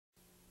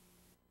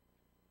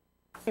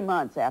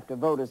Months after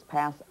voters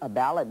pass a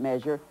ballot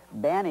measure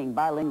banning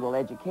bilingual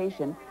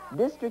education,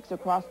 districts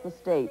across the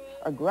state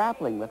are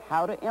grappling with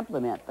how to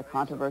implement the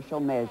controversial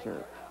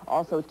measure.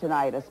 Also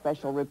tonight, a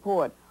special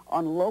report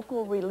on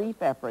local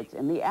relief efforts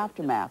in the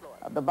aftermath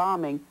of the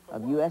bombing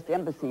of U.S.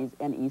 embassies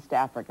in East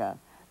Africa.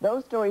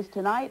 Those stories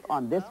tonight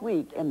on This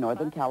Week in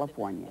Northern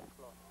California.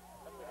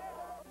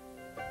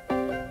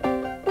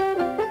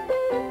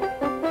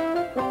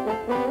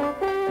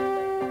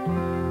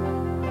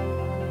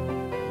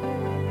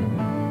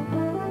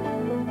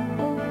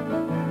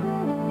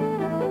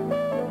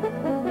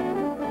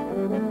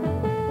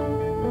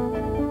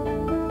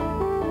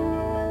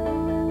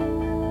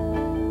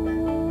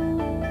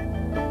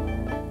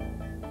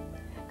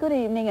 Good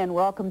evening and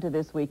welcome to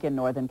This Week in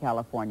Northern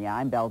California.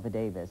 I'm Belva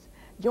Davis.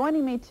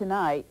 Joining me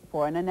tonight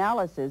for an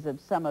analysis of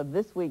some of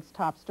this week's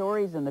top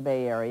stories in the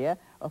Bay Area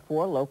are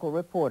four local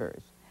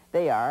reporters.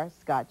 They are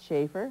Scott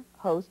Shafer,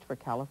 host for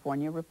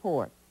California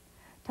Report;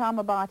 Tom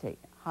Abate,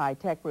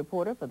 high-tech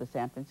reporter for the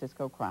San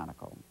Francisco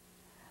Chronicle;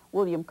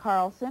 William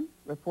Carlson,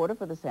 reporter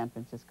for the San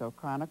Francisco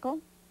Chronicle;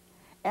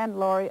 and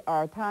Lori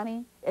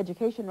Aratani,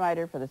 education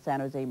writer for the San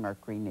Jose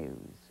Mercury News.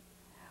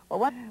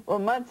 Well,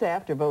 months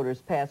after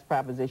voters passed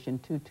Proposition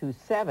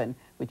 227,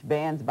 which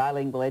bans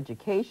bilingual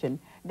education,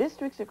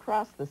 districts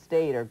across the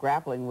state are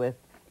grappling with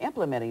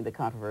implementing the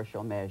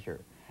controversial measure.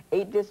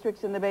 8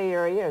 districts in the Bay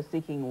Area are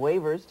seeking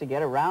waivers to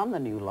get around the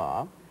new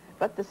law,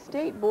 but the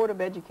State Board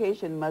of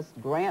Education must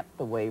grant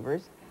the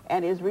waivers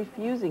and is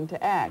refusing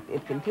to act.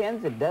 It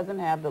contends it doesn't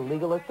have the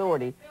legal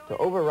authority to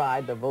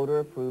override the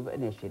voter-approved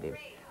initiative.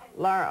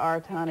 Lara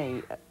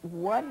Aratani,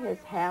 what has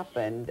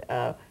happened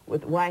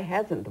why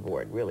hasn't the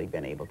board really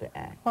been able to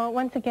act? Well,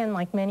 once again,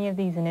 like many of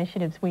these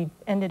initiatives, we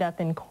ended up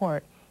in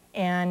court.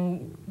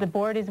 And the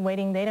board is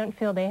waiting. They don't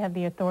feel they have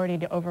the authority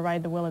to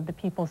override the will of the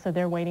people, so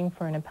they're waiting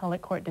for an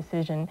appellate court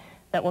decision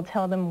that will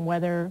tell them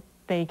whether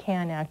they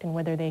can act and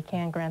whether they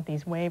can grant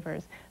these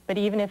waivers. But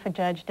even if a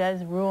judge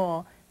does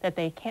rule that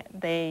they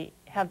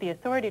have the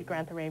authority to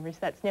grant the waivers,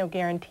 that's no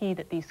guarantee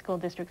that these school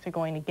districts are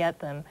going to get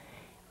them.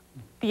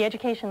 The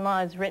education law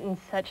is written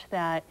such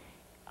that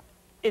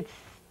it's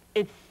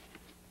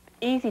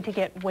easy to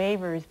get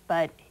waivers,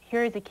 but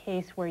here is a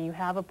case where you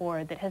have a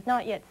board that has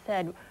not yet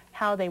said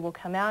how they will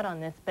come out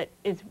on this, but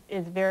is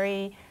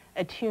very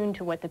attuned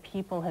to what the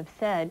people have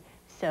said.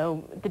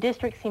 So the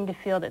districts seem to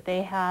feel that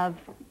they have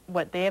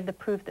the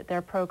proof that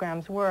their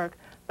programs work,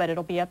 but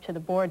it'll be up to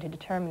the board to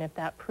determine if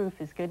that proof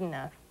is good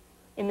enough.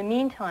 In the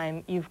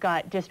meantime, you've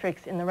got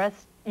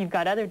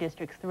other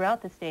districts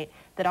throughout the state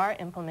that are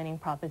implementing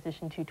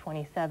Proposition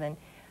 227.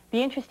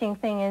 The interesting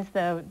thing is,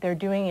 though, they're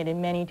doing it in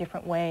many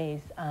different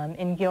ways.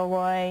 In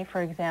Gilroy,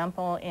 for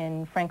example,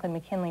 in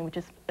Franklin-McKinley, which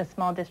is a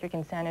small district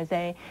in San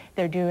Jose,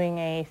 they're doing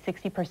a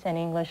 60%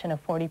 English and a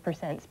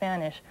 40%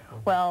 Spanish.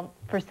 Well,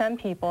 for some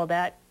people,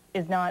 that's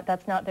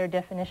not their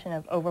definition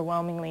of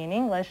overwhelmingly in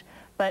English,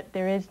 but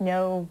the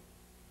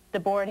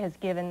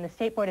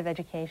State Board of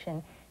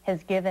Education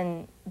has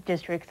given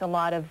districts a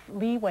lot of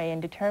leeway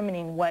in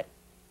determining what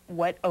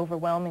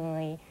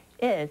overwhelmingly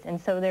is. And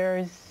so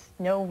there's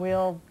no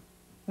real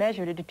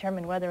measure to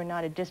determine whether or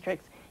not a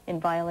district's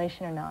in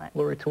violation or not.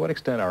 Lori, to what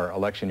extent are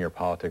election year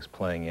politics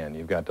playing in?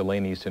 You've got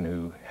Delane Easton,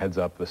 who heads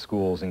up the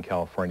schools in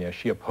California.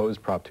 She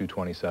opposed Prop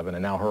 227,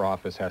 and now her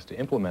office has to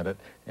implement it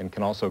and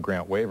can also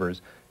grant waivers.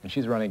 And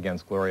she's running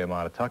against Gloria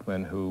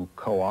Amata-Tuckman, who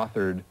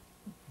co-authored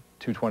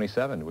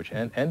 227, which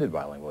ended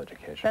bilingual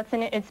education.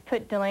 It's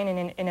put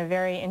Delane in a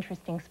very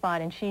interesting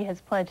spot, and she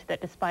has pledged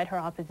that despite her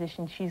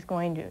opposition, she's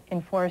going to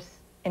enforce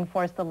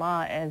the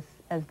law as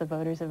the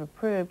voters have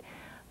approved.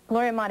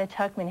 Gloria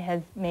Amata-Tuckman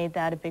has made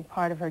that a big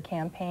part of her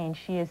campaign.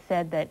 She has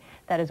said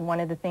that is one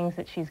of the things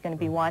that she's going to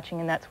be watching,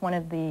 and that's one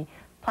of the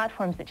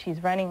platforms that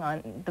she's running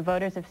on. The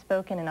voters have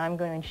spoken, and I'm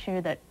going to ensure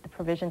that the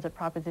provisions of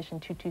Proposition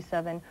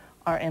 227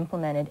 are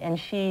implemented. And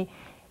she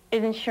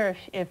isn't sure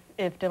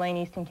if Delane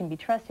Easton can be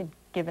trusted,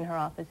 given her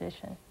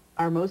opposition.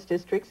 Are most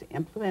districts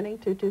implementing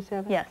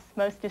 227? Yes,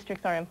 most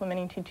districts are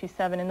implementing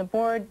 227, and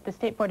the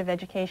State Board of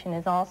Education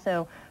has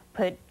also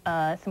put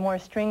some more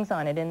strings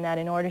on it, in that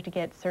in order to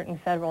get certain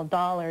federal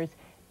dollars,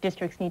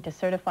 districts need to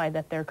certify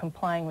that they're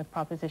complying with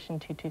Proposition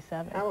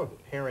 227. How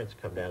have parents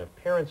come down? Have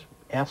parents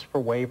asked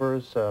for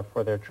waivers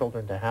for their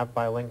children to have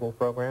bilingual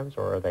programs,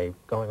 or are they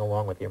going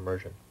along with the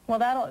immersion?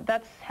 Well,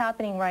 that's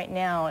happening right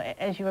now.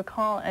 As you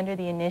recall, under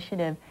the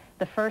initiative,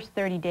 the first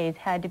 30 days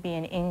had to be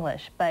in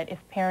English, but if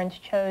parents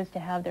chose to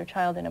have their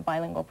child in a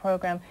bilingual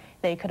program,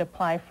 they could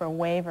apply for a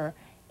waiver.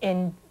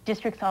 In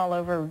districts all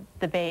over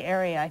the Bay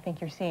Area, I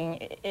think you're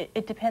seeing,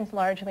 it depends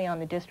largely on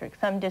the district.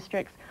 Some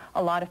districts,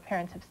 a lot of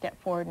parents have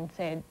stepped forward and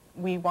said,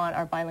 we want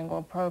our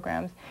bilingual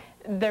programs.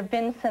 There have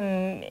been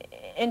some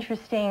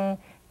interesting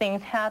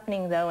things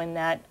happening, though, in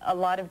that a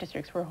lot of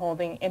districts were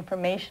holding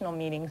informational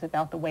meetings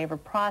about the waiver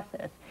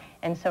process.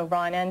 And so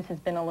Ron Enns has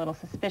been a little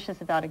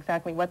suspicious about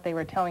exactly what they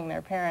were telling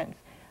their parents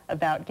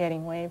about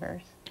getting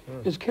waivers.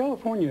 Is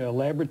California a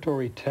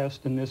laboratory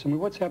test in this? I mean,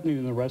 what's happening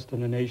in the rest of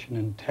the nation,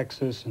 in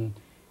Texas and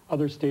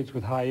other states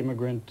with high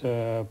immigrant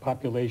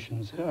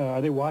populations.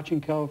 Are they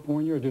watching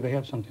California, or do they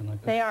have something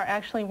like that? They are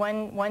actually,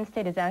 one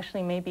state is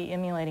actually maybe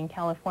emulating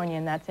California,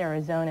 and that's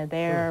Arizona.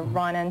 There,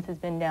 Ron Enns has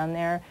been down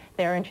there.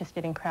 They're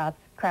interested in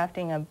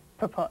crafting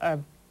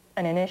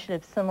an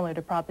initiative similar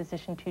to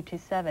Proposition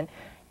 227.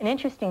 An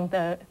interesting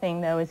thing,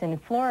 though, is in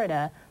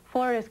Florida.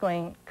 Florida is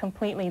going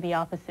completely the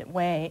opposite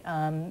way.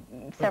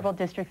 Several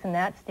districts in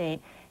that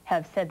state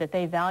have said that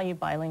they value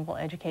bilingual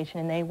education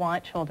and they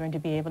want children to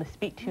be able to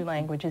speak 2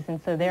 languages, and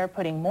so they're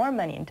putting more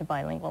money into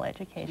bilingual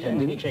education.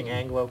 And teaching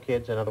Anglo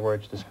kids, in other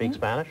words, to speak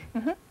Spanish?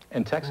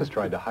 And Texas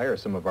tried to hire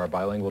some of our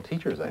bilingual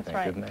teachers, I think,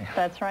 didn't they?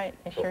 That's right.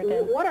 They sure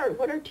did.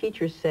 What are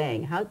teachers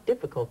saying? How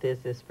difficult is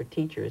this for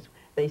teachers?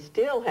 They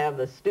still have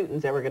the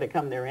students that were going to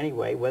come there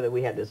anyway, whether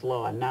we had this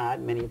law or not,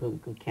 many of whom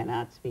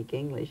cannot speak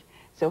English.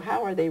 So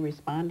how are they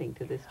responding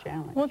to this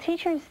challenge? Well,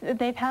 teachers,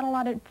 they've had a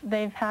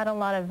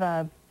lot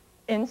of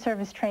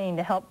in-service training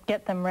to help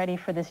get them ready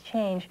for this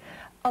change.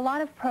 A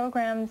lot of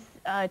programs,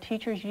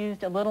 teachers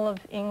used a little of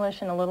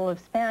English and a little of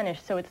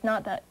Spanish, so it's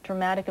not that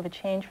dramatic of a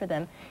change for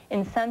them.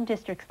 In some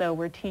districts, though,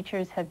 where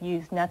teachers have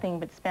used nothing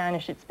but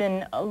Spanish, it's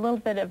been a little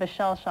bit of a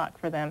shell shock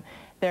for them.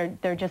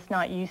 They're just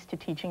not used to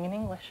teaching in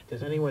English.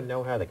 Does anyone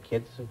know how the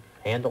kids have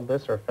handled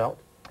this or felt?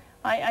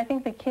 I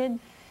think the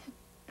kids,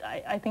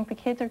 I think the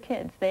kids are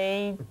kids.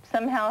 They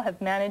somehow have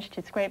managed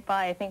to scrape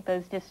by. I think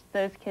those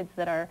kids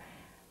that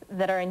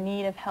are in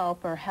need of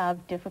help or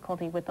have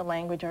difficulty with the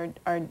language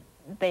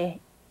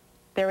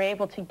they're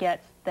able to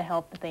get the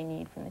help that they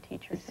need from the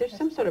teachers. Is there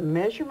some sort of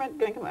measurement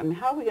going to come? I mean,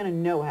 how are we going to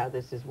know how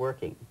this is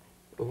working?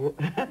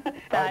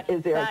 That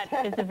is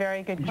a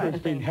very good question.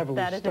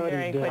 That is a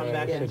very good question. Come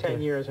back in 10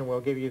 years and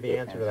we'll give you the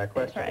answer to that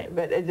question. Right.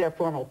 But is there a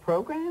formal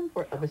program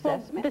of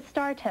assessment? Well, the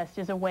STAR test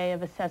is a way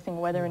of assessing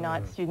whether or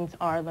not students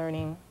are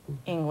learning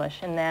English,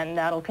 and then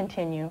that'll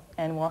continue,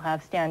 and we'll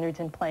have standards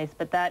in place.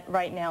 But that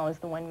right now is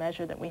the one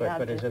measure that we have.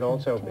 But is it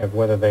also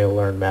whether they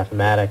learn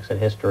mathematics and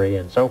history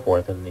and so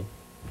forth? And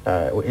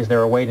is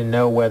there a way to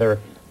know whether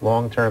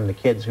long-term the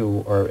kids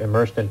who are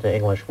immersed into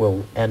English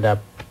will end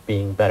up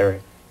being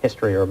better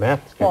history or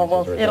math students?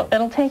 Well,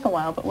 it'll take a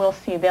while, but we'll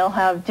see.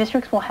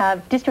 Districts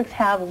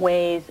have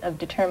ways of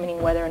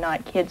determining whether or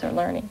not kids are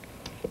learning,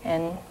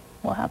 and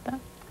we'll have that.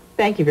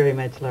 Thank you very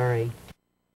much, Laurie.